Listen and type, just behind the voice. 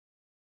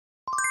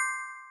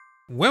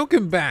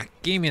Welcome back,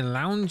 gaming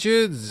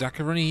loungers.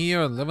 Zakaroni here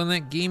on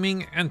LevelNet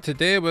Gaming, and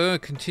today we're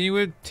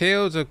continuing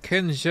Tales of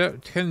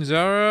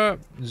Kenzera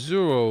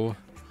Zero.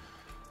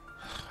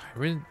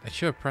 I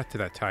should have pressed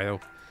that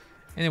title.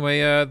 Anyway,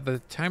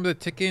 the time of the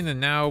ticking,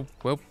 and now,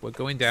 well, we're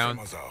going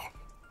down. ZAU,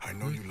 I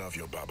know you love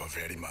your Baba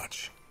very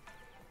much.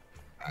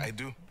 I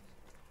do.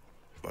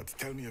 But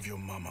tell me of your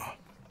mama.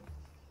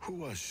 Who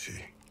was she?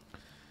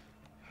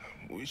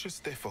 We should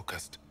stay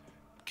focused.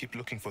 Keep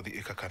looking for the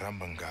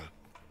Ikakarambangal.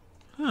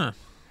 Huh.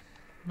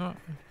 No.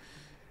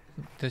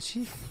 Does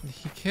he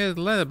cares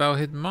less about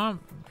his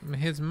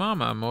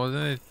mama more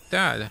than his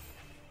dad.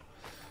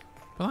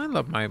 But I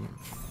love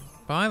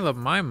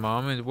my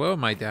mom as well as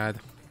my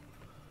dad.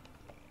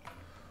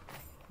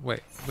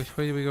 Wait, which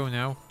way do we go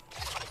now?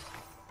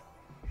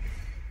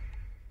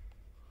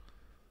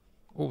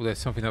 Oh, there's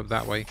something up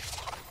that way.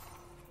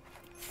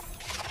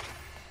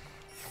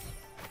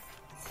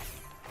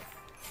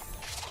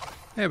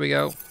 There we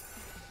go.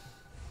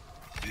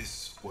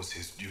 This was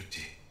his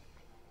duty,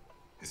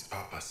 his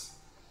purpose,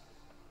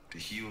 to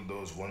heal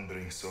those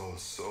wandering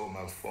souls so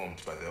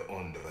malformed by their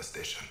own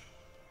devastation.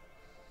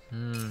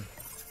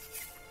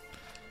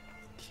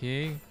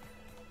 Okay.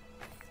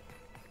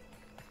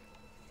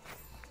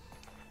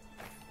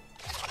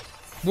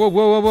 Whoa,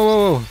 whoa, whoa, whoa,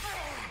 whoa!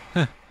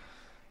 Huh.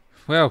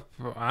 Well,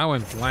 I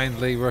went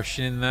blindly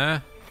rushing in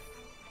there.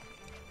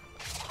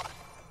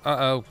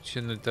 Uh-oh,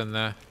 shouldn't have done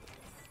that.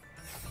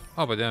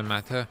 Oh, but it doesn't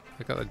matter.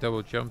 I got the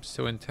double jump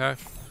still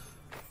intact.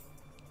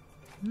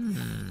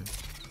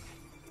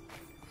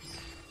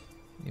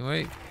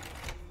 Anyway,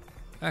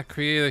 that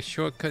created a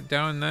shortcut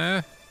down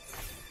there.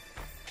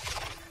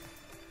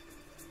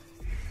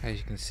 As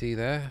you can see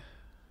there.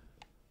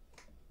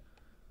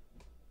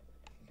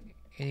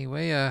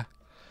 Anyway,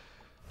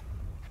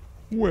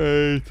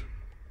 wait.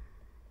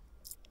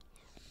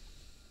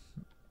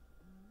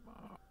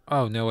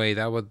 Oh, no way.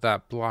 That was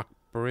that block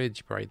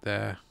bridge right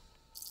there.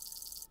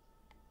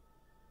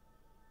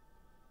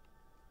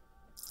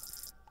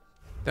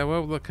 That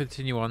will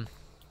continue on.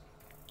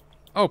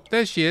 Oh,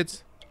 there she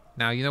is.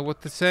 Now you know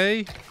what to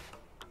say.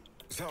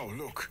 ZAU,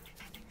 look.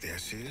 There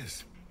she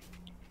is.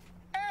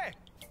 Hey!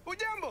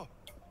 Ujambo!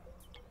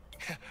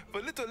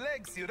 For little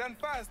legs, you run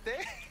fast,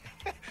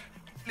 eh?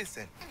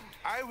 Listen,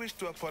 I wish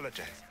to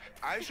apologize.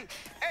 I should...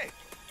 Hey!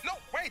 No,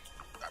 wait!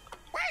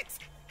 Wait!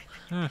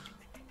 Huh.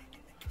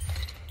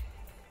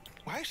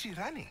 Why is she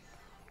running?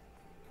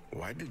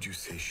 Why did you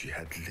say she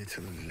had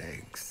little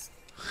legs?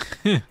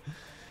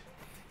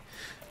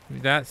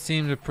 That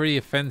seems pretty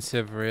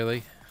offensive,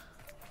 really.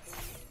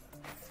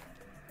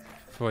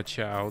 For a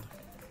child.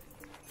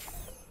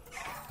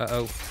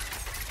 Uh-oh.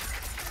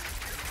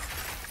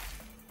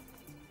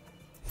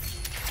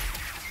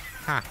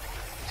 Ha.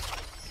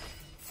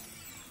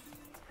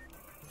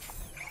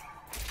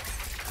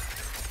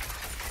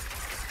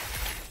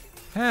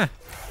 Huh.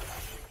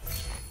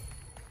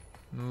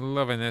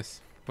 Loving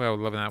this. Well,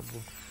 loving that.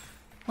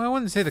 Well, I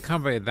wouldn't say the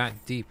combat is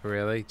that deep,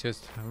 really.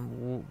 Just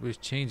was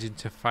changing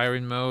to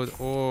firing mode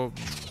or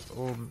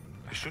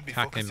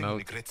attacking mode.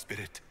 The Great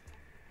Spirit.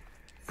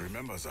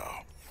 Remember,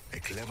 ZAU, a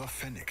clever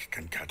fennec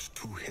can catch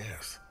two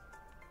hares.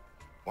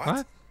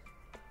 What?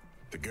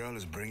 The girl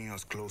is bringing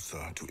us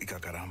closer to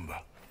Ikakaramba.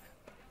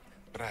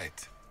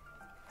 Right.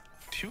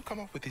 Do you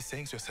come up with these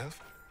sayings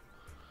yourself?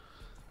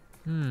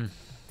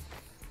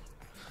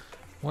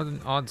 What an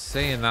odd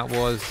saying that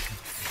was.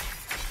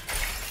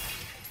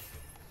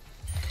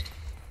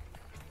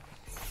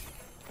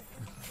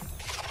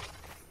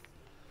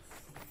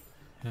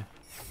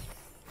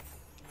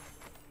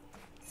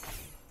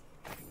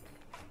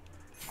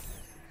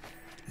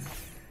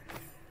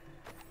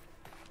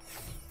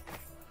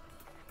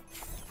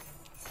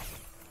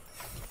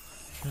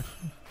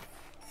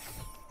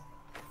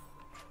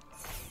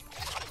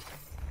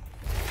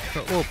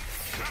 Oh.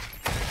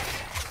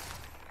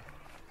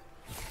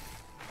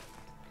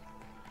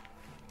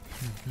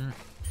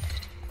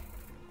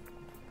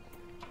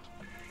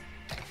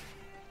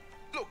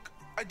 Look,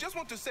 I just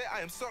want to say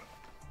I am sorry.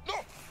 No,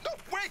 no,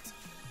 wait!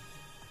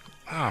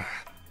 Oh.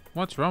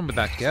 What's wrong with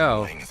that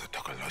girl? Annoying as a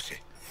Tokoloshi.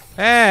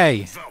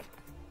 Hey! ZAU,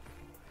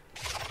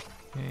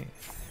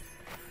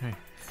 Hey.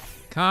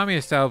 Calm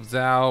yourself,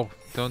 ZAU.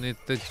 Don't need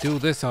to do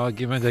this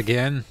argument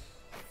again.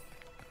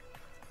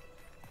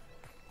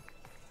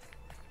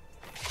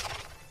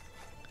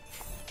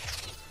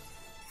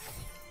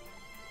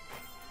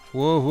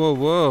 Whoa, whoa,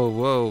 whoa,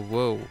 whoa,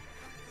 whoa.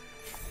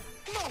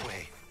 No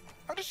way.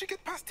 How did she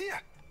get past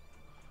here?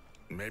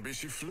 maybe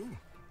she flew.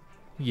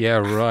 Yeah,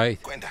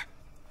 right. Gwenda.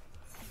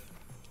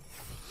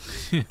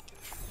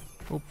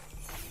 Oh.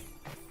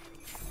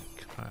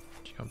 Come on,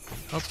 jumping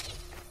up.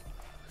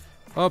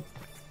 Up.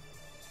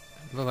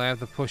 Well, I have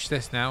to push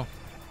this now.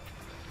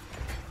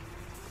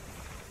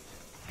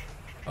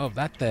 Oh,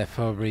 that there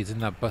for a reason,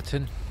 that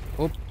button.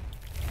 Up.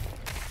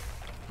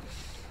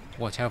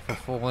 Watch out for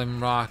falling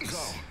rocks.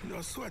 ZAU,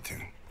 you're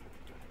sweating.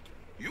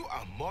 You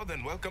are more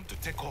than welcome to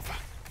take over.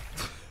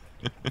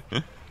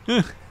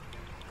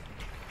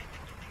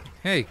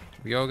 Hey,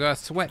 we all got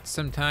sweat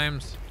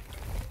sometimes.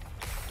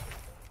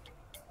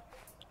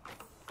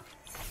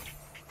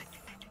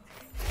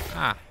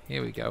 Ah,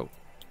 here we go.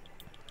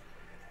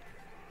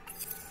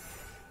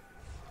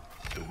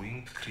 The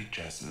winged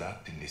creatures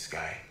locked in the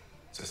sky,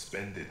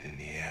 suspended in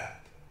the air,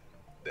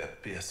 their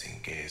piercing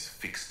gaze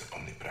fixed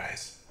upon the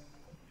prize.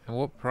 And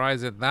what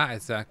prize is that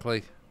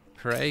exactly?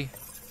 Prey?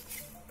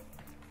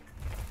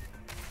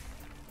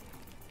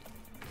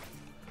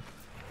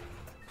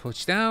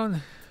 Push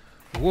down.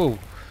 Whoa.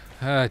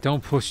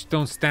 Don't push.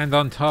 Don't stand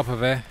on top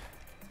of it.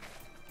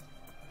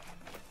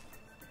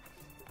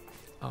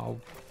 Oh.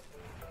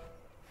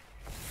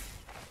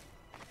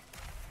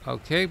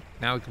 Okay,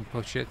 now we can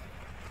push it.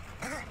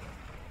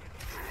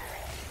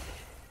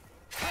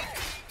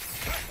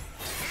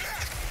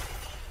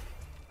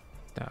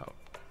 No.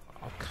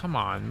 Oh, come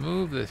on.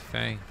 Move this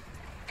thing.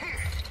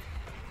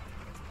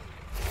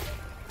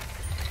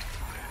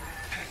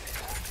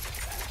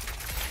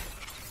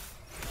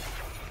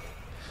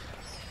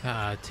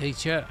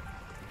 Teacher.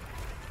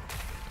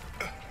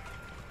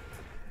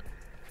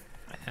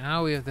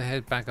 Now we have to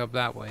head back up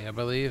that way, I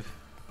believe.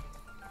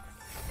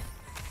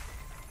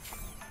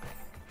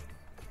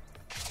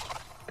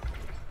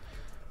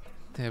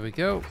 There we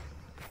go.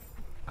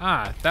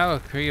 Ah, that will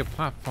create a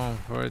platform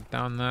for it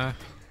down there.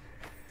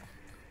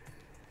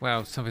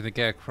 Well, something to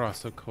get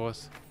across, of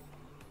course.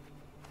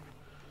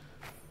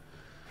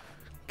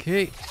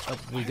 Okay,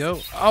 up we go.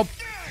 Oh,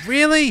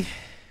 really?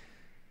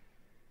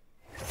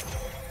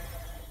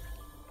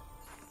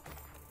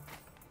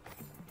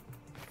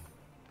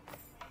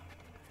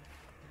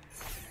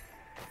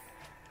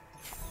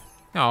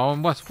 Oh,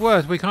 and what's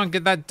worse, we can't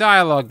get that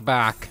dialogue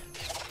back.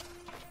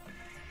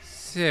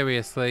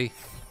 Seriously.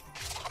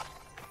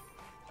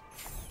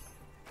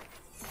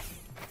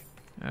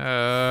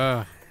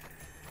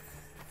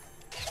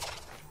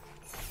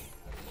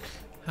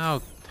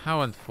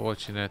 How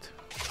unfortunate.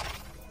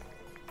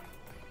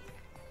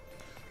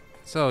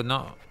 So,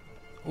 not...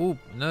 Ooh,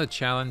 another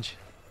challenge.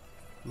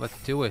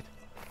 Let's do it.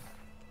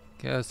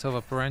 Get ourselves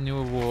a brand new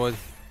award.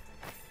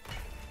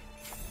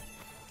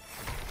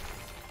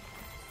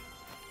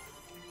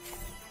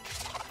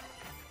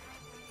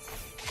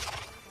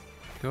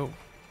 Go.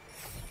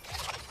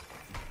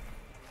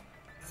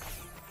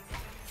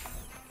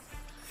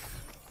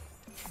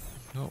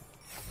 No.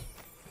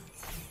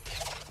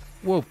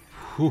 Whoa.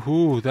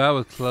 Hoo-hoo, that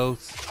was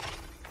close.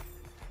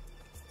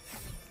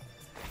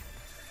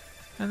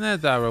 And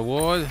there's our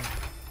reward.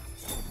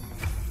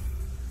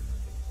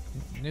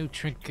 New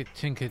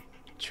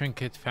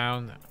trinket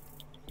found.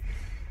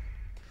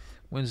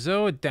 When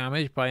ZAU is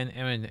damaged by an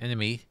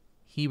enemy,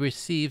 he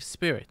receives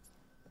spirit.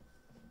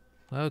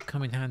 Well,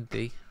 come in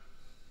handy.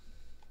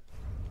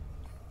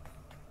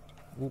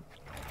 Whoop.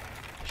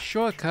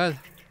 Shortcut.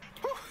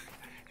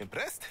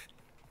 Impressed?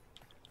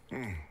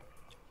 A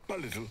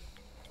little.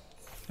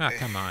 Ah,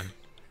 come on.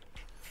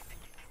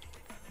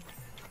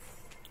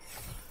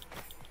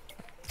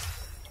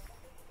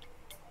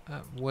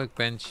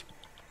 Workbench.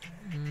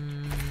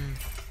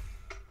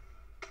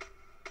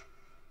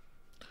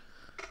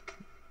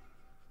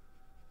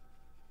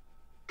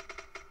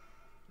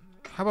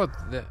 How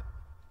about the...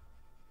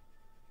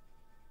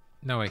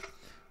 No, wait.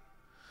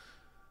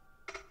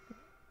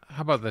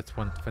 How about this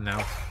one for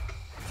now?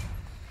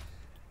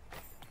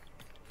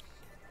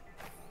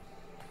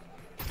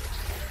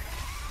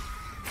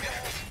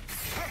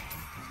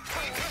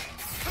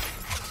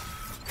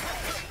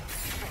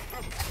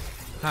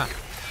 Ha!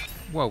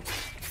 Whoa.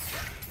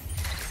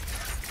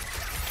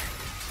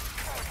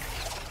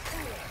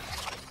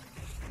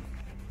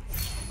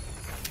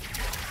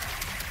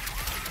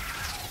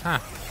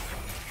 Ha!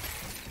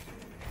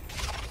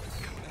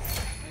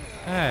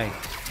 Hey!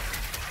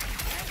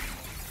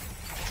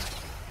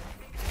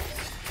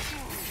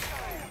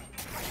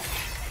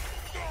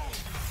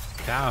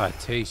 That'll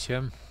teach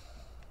him.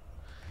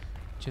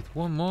 Just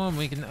one more and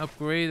we can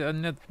upgrade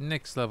on the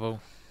next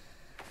level.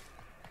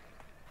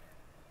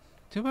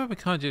 Too bad we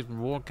can't just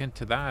walk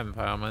into that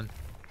environment.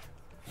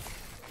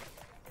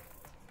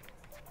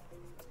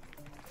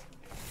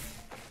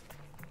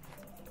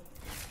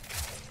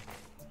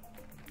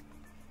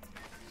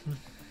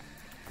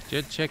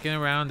 Just checking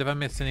around if I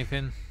missed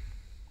anything.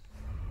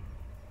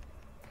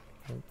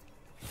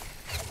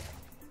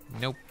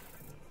 Nope.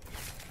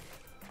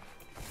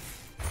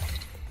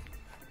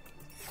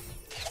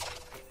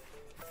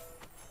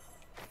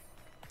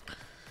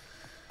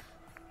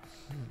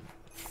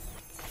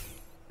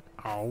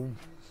 Oh.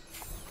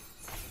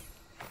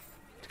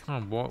 Come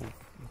on, what?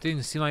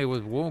 Didn't seem like it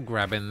was wall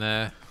grabbing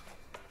there.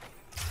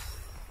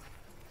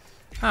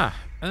 Ah,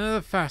 another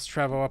fast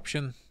travel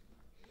option.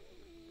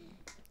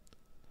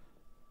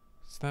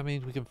 So that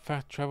means we can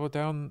fast travel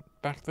down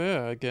back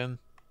there again.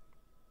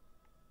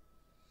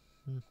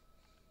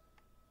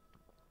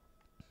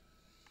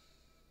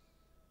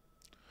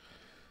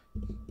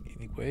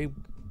 Anyway,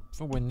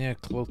 we're near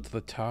close to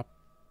the top.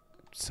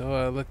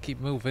 So let's keep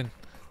moving.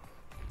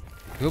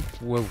 Oop,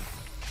 whoa.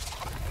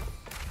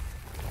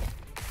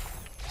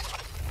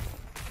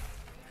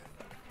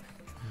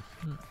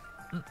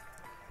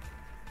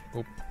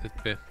 Oh, this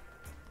bit.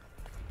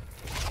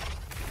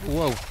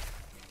 Whoa.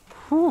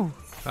 Whew.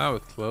 That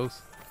was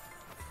close.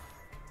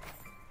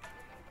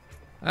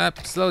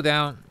 Up, slow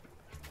down.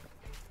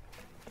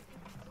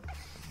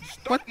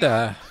 Stop What now.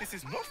 the? This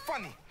is not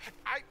funny.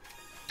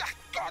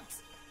 God.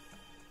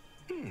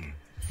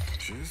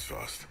 She is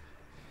fast.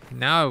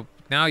 Now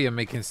you're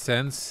making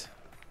sense.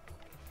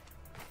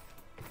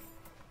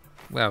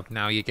 Well,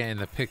 now you're getting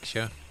the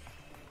picture.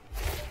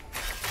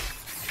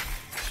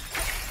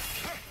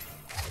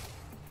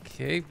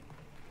 Okay.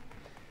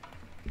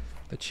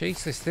 The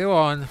chase is still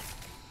on.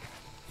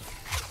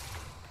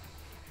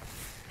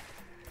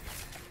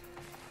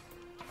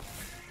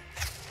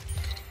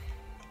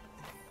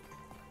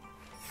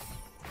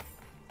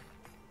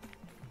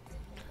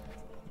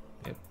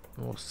 Yep,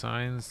 more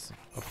signs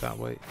up that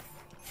way.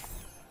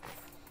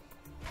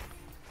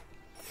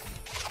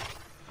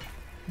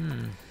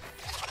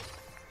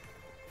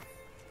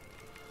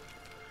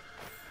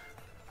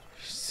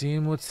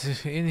 Seeing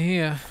what's in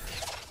here.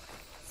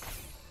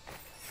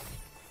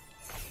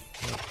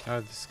 I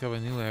discover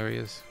new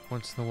areas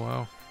once in a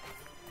while.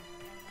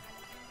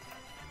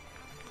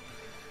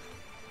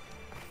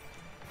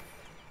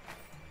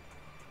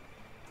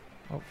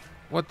 Oh,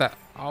 what the?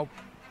 Oh.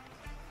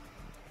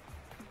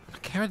 The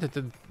character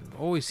didn't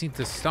always seem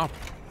to stop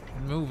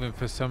moving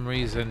for some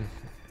reason.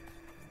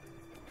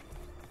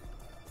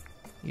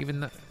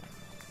 Even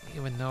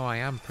though I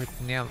am pretty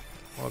nail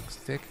log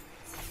stick.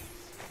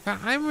 But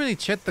I haven't really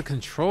checked the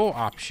control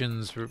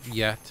options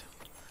yet.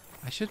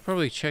 I should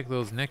probably check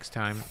those next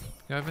time.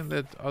 I haven't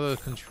had other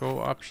control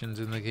options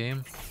in the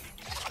game.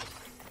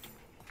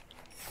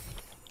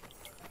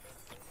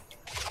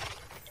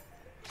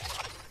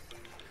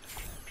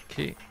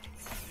 Okay.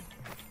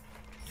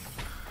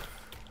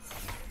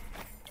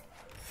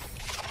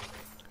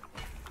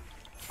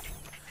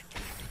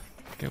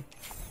 Go.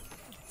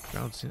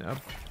 Bouncing up.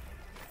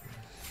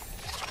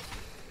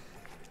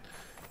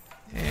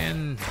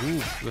 And,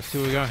 ooh, let's see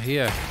what we got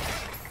here.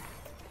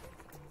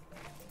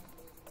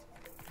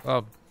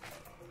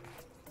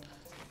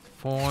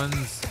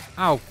 Fawns.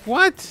 Oh,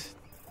 what?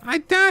 I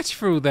dashed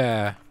through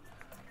there.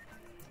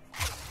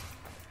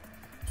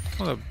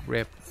 What a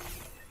rip.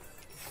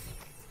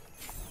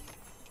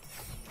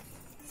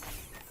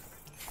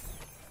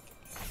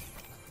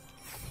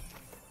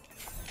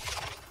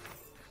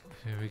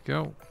 Here we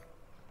go.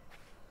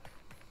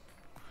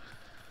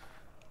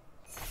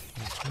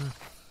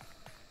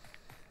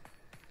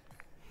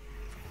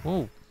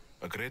 Whoa.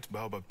 A great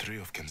Baobab tree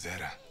of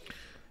Kenzera.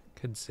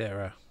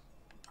 Kenzera.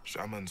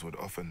 Shamans would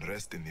often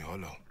rest in the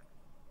hollow,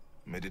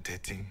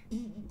 meditating,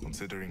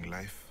 considering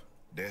life,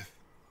 death,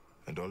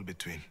 and all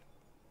between.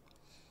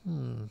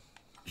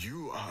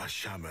 You are a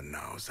shaman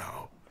now,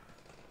 ZAU.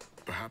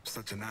 Perhaps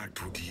such an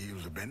act would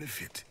yield a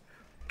benefit.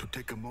 To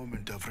take a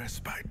moment of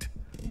respite,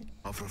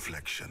 of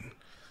reflection.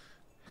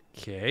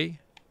 Okay.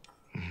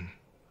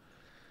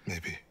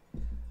 Maybe.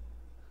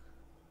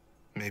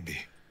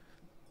 Maybe.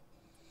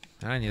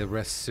 I need to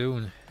rest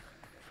soon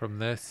from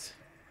this.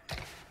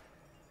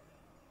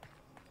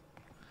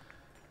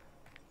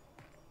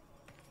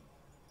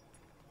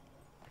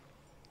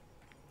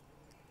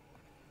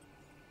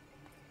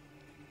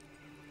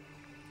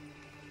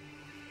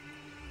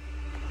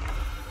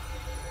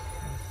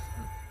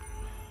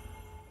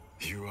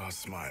 You are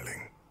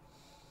smiling.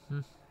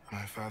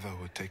 My father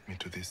would take me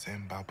to these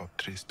same baobab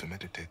trees to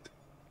meditate.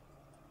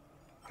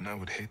 And I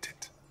would hate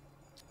it.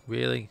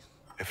 Really?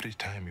 Every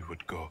time we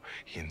would go,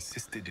 he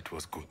insisted it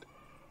was good.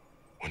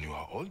 When you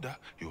are older,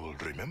 you will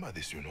remember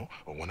this, you know.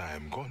 Or when I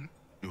am gone,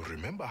 you'll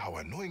remember how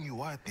annoying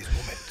you are at these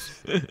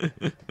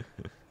moments.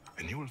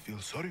 And you will feel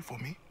sorry for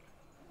me.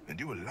 And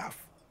you will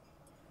laugh.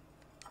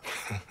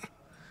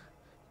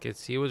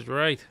 Guess he was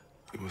right.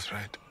 He was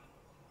right.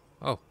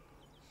 Oh.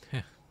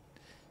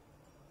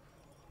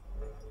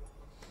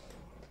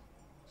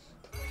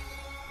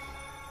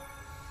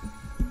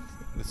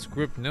 The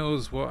script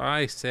knows what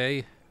I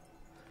say.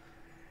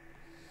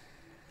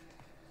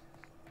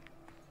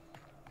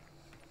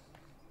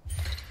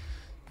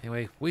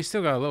 Anyway, we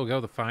still got a little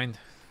girl to find.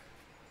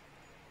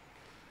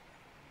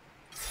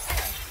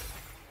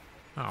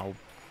 Oh.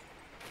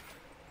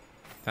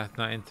 That's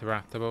not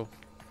interactable.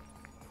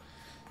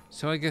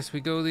 So I guess we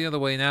go the other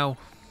way now.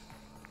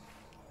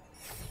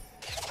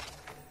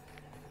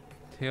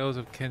 Tales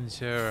of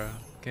Kenzera.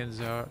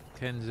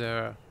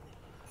 Kenzera.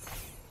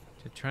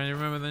 Just trying to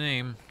remember the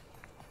name.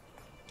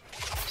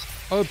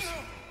 Oops.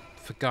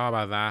 Forgot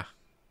about that.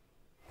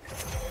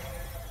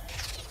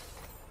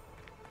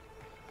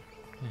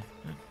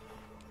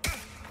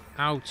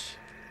 Ouch.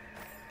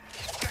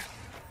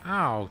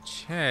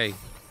 Ouch. Hey.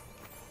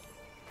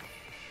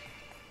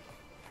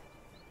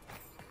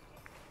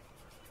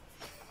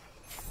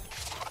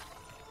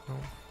 Oh.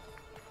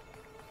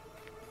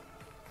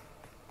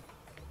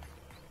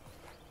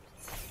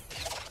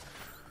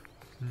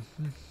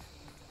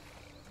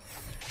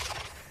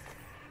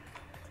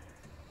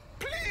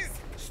 Please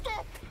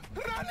stop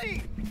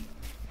running.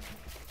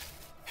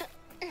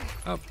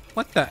 Oh,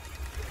 what the?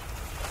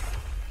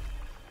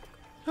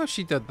 How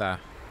she did that?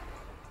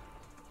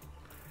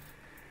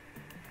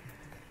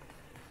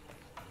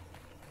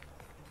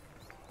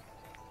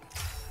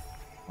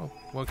 Oh,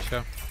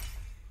 workshop.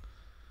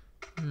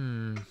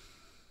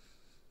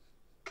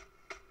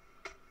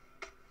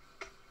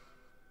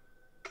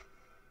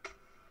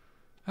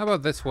 How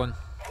about this one?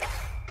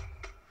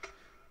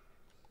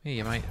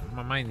 Hey,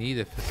 I might need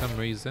it for some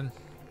reason.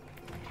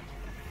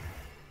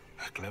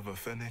 A clever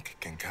fennec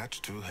can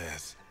catch two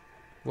hares.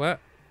 What?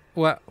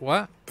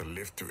 What? The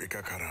lift to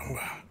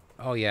Ikakaramba.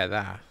 Oh yeah,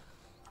 that.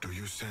 Do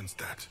you sense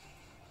that?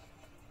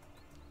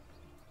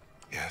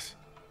 Yes.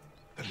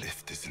 The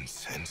lift is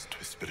incensed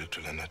with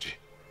spiritual energy.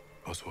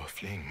 Those who are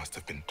fleeing must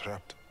have been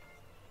trapped.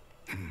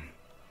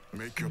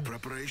 Make your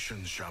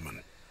preparations,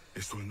 shaman.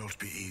 This will not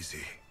be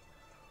easy.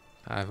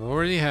 I've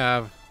already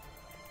have.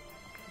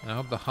 I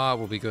hope the heart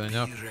will be good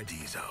enough. Be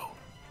ready, ZAU.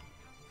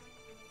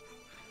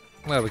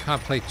 Well, we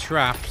can't play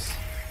traps.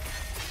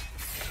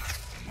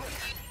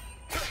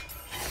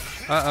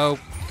 Uh-oh.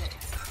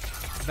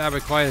 That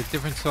required a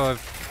different sort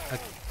of...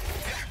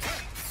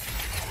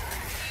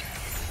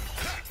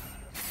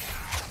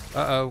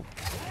 Uh-oh.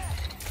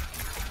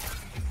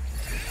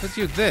 Let's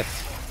use this.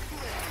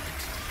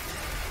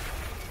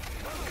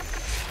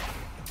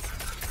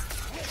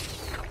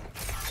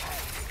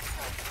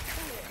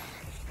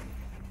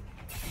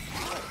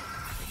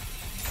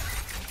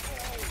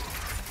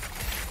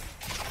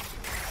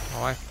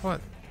 Oh, I thought...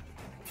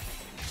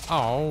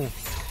 Oh.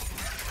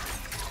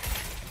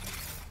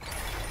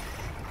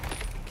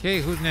 Okay,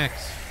 who's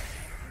next?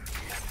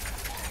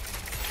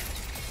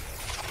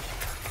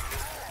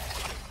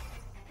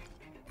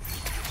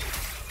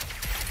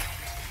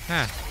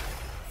 Huh.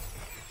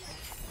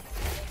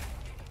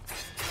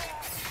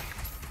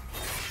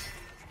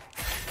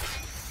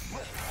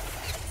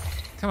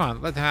 Come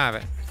on, let's have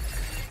it.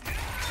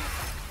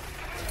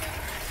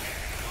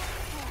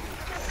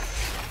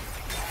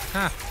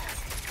 Huh.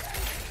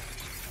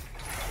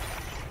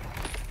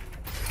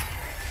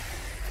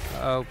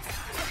 Uh-oh.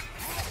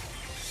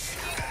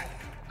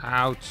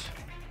 Ouch.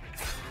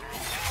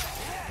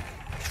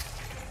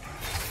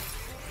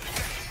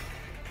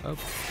 Oh.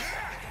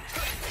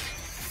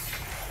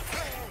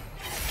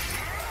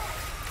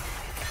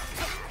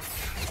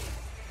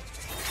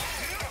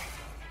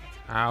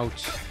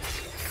 Ouch.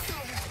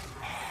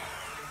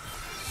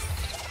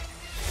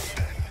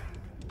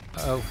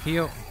 Uh-oh,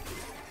 heal.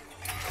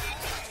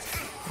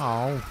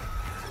 Oh.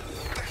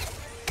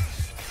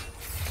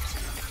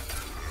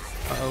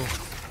 Uh-oh.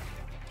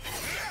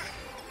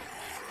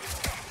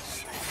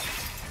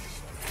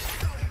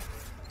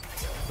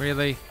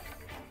 Really?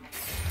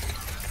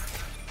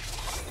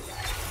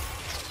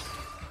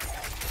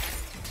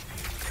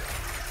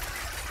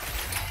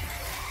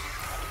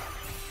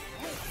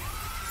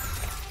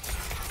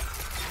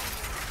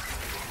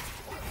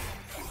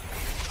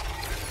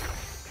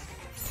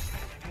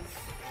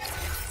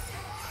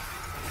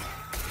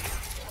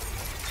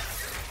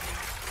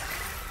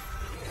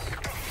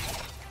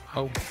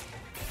 Oh.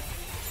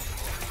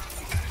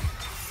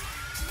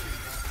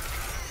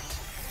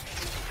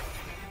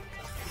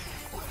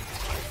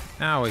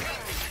 Now we...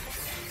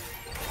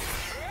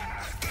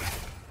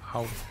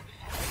 Oh.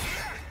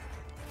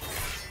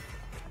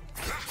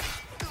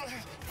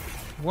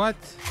 What?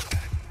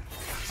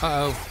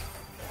 Uh-oh.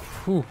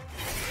 Whew.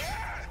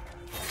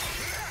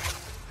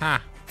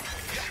 Ha.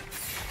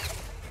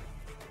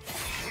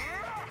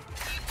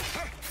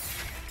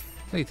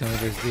 Please tell me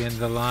this is the end of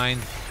the line.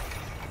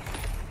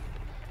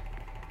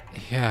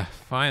 Yeah,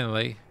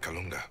 finally.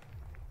 Kalunga.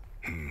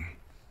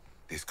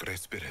 These great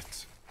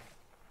spirits.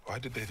 Why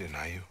did they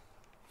deny you?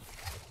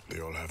 They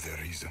all have their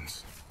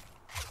reasons.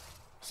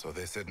 So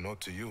they said no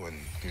to you and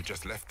you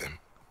just left them.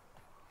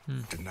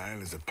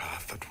 Denial is a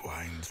path that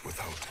winds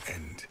without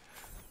end.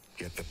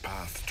 Yet the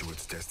path to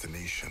its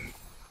destination,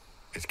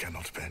 it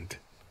cannot bend.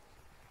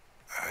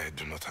 I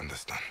do not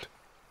understand.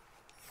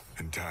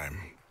 In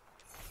time,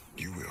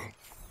 you will.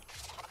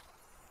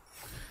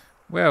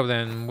 Well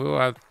then, we'll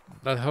have...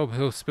 Let's hope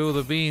he'll spill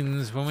the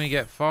beans when we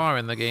get far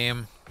in the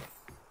game.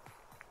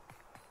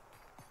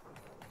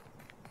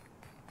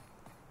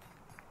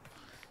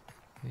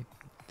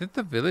 Did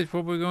the village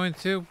what we're going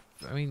to?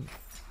 I mean,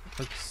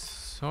 looks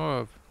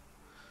sort of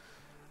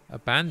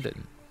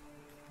abandoned.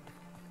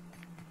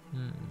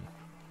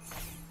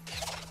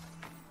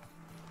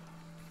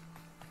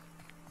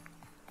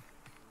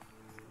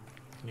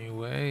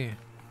 Anyway.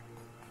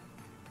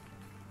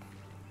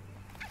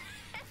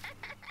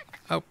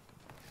 Oh.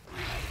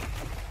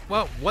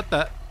 Well, what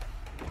the?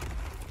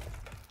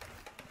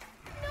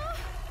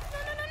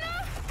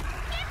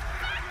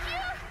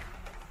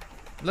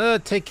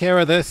 Let's take care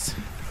of this.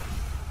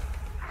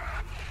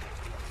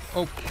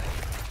 Oh.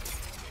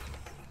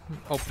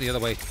 Oh, the other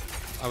way.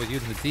 I was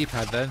using the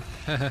D-pad then.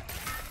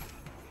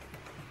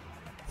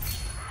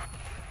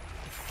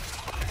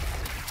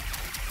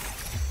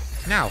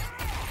 Now.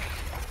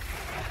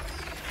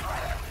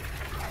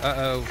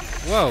 Uh-oh.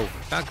 Whoa.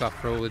 That got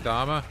through with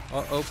armor.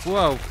 Uh-oh.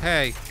 Whoa.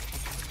 Hey.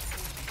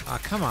 Ah,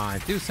 come on.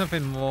 Do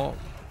something more.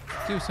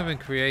 Do something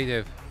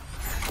creative.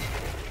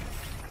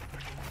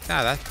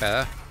 Ah, that's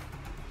better.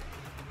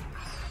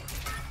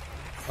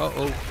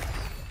 Uh-oh.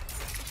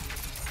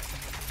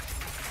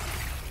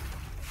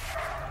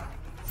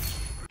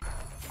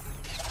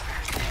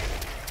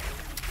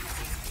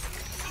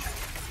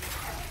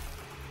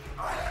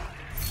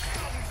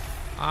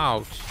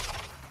 Ouch.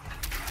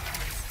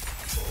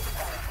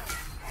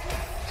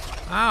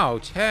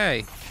 Ouch,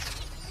 hey.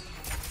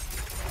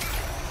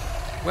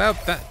 Well,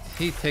 that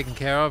he's taken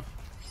care of.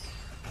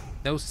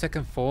 No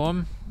second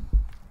form.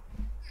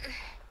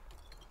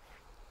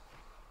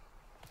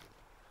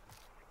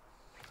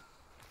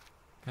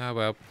 Ah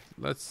well,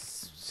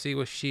 let's see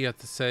what she had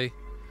to say.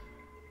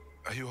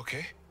 Are you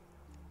okay?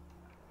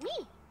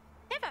 Me?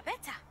 Never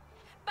better.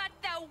 But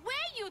the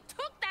way you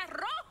took that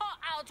rojo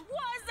out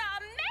was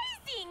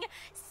amazing!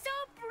 So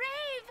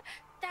brave!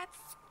 That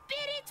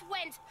spirit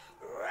went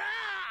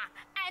rah!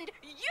 And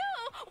you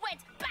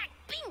went back,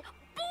 bing,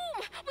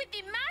 boom! With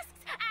the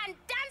masks and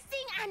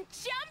dancing and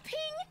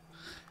jumping!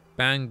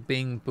 Bang,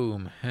 bing,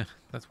 boom.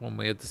 That's one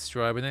way of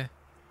describing it.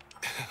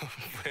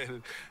 Well,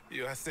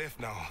 you are safe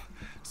now,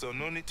 so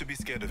no need to be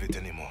scared of it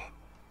anymore.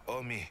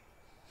 Or me.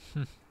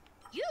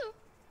 You?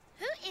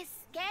 Who is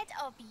scared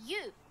of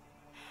you?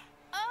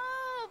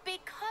 Oh,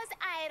 because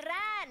I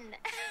ran.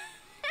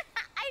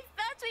 I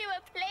thought we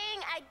were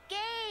playing a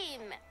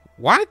game.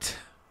 What?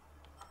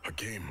 A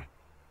game.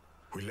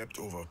 We leapt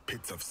over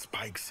pits of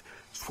spikes,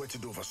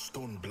 sweated over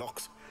stone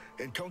blocks,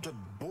 encountered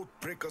boat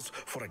breakers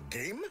for a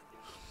game?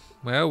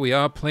 Well, we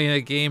are playing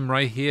a game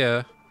right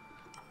here.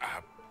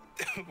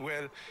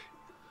 Well,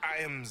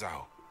 I am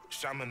ZAU,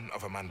 shaman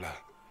of Amandla,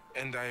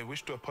 and I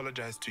wish to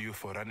apologize to you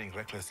for running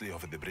recklessly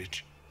over the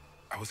bridge.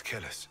 I was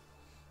careless.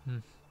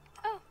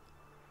 Oh,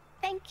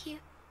 thank you.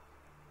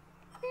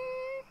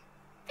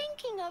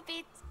 Thinking of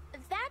it,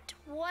 that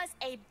was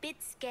a bit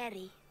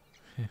scary.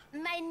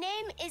 My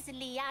name is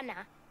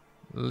Liana.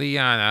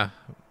 Liana.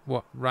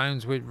 What,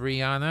 rhymes with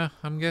Rihanna,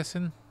 I'm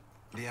guessing?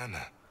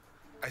 Liana,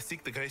 I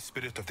seek the great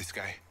spirit of the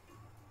sky.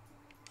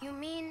 You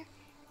mean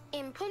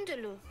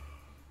Impundulu?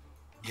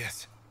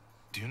 Yes.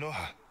 Do you know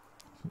her?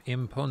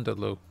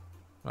 Impundulu.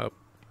 Oh.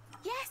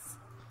 Yes.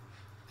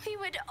 We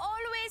would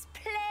always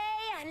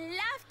play and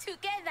laugh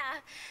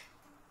together.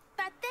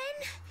 But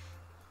then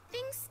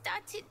things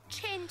started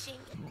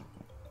changing.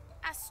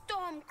 A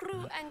storm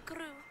grew and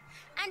grew.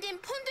 And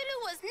Impundulu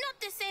was not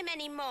the same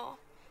anymore.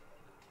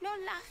 No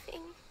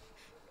laughing.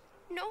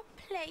 No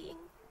playing.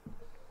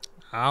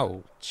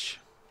 Ouch.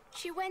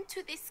 She went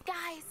to the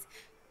skies.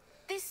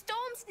 The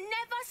storms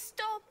never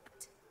stopped.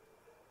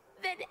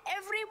 Then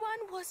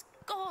everyone was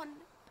gone.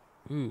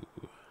 Ooh.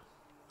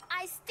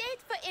 I stayed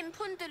for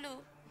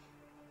Impundulu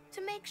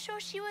to make sure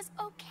she was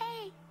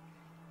okay.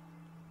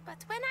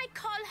 But when I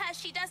call her,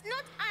 she does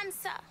not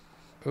answer.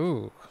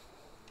 Ooh.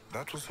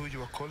 That was who you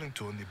were calling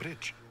to on the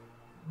bridge.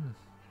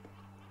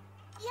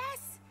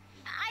 Yes,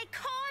 I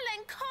call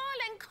and call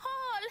and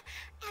call,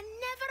 and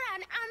never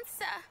an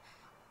answer.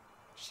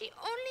 She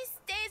only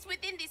stays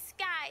within the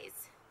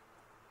skies.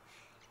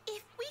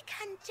 If we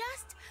can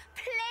just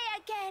play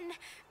again,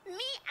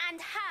 me and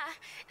her,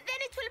 then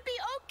it will be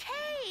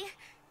okay.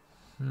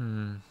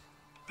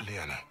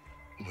 Liana,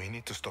 we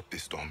need to stop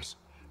these storms.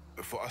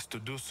 For us to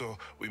do so,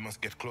 we must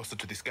get closer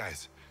to the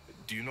skies.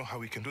 Do you know how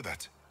we can do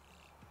that?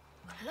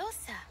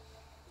 Closer?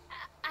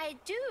 I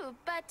do,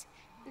 but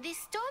the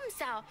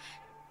storms are...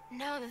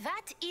 Now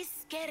that is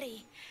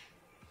scary.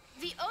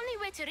 The only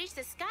way to reach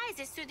the skies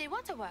is through the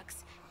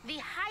waterworks, the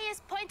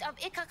highest point of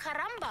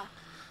Ikakaramba.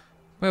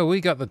 Well,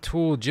 we got the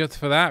tool just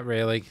for that,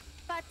 really.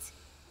 But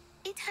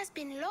it has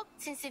been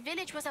locked since the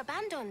village was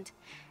abandoned.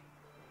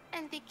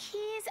 And the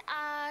keys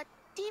are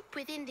deep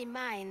within the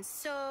mines,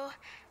 so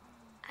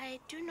I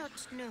do not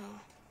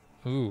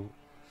know. Ooh.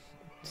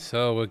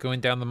 So we're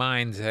going down the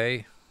mines,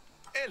 eh?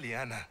 Hey,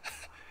 Liana.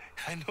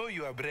 I know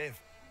you are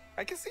brave.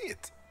 I can see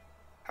it.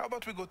 How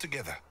about we go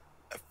together?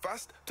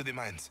 First to the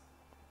mines.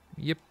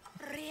 Yep.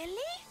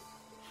 Really?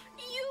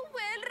 You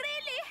will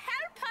really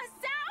help us,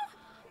 ZAU?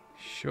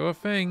 Sure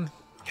thing.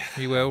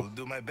 We will. I'll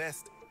do my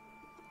best.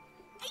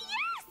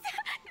 Yes!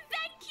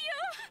 Thank you!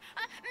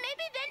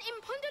 Maybe then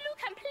Impundulu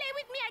can play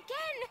with me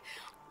again.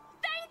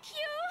 Thank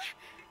you!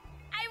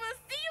 I will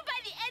see you by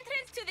the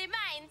entrance to the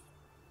mines.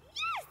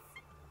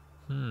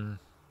 Yes!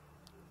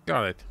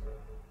 Got it.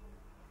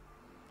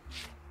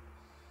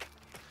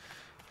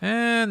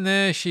 And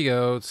there she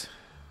goes.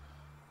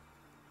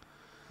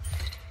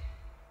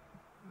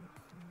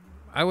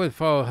 I would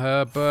follow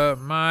her, but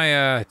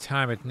my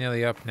time is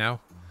nearly up now.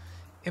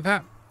 In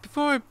fact,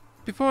 before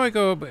I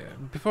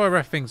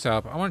wrap things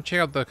up, I want to check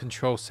out the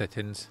control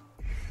settings.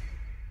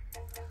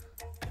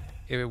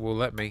 If it will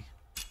let me.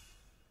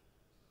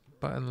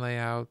 Button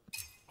layout.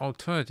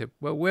 Alternative.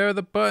 Well, where are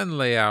the button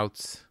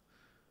layouts?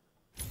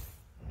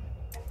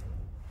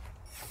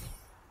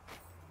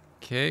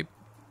 Okay.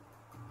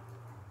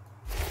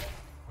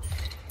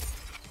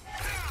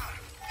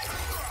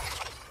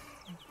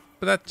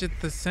 But that's just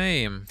the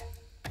same.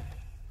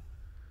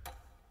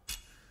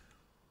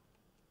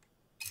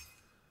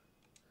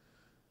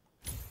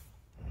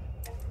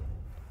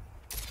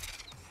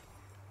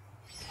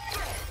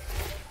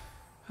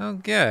 I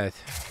don't get it.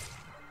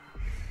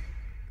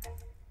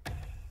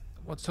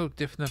 What's so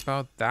different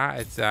about that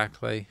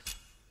exactly?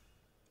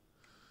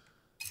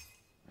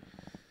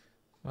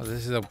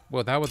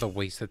 Well, that was a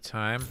waste of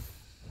time.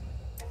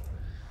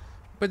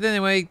 But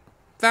anyway,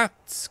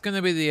 that's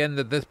gonna be the end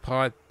of this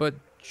part. But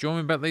join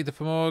me back later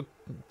for more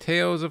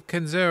Tales of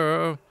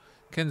Kenzera,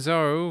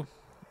 Kenzera,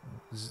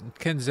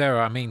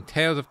 I mean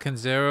Tales of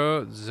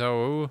Kenzera,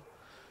 ZAU,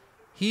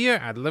 here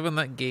at Live and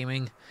Let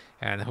Gaming,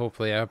 and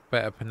hopefully I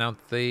better pronounce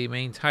the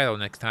main title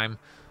next time.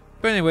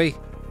 But anyway,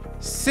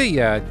 see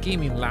ya,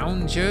 gaming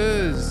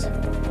loungers!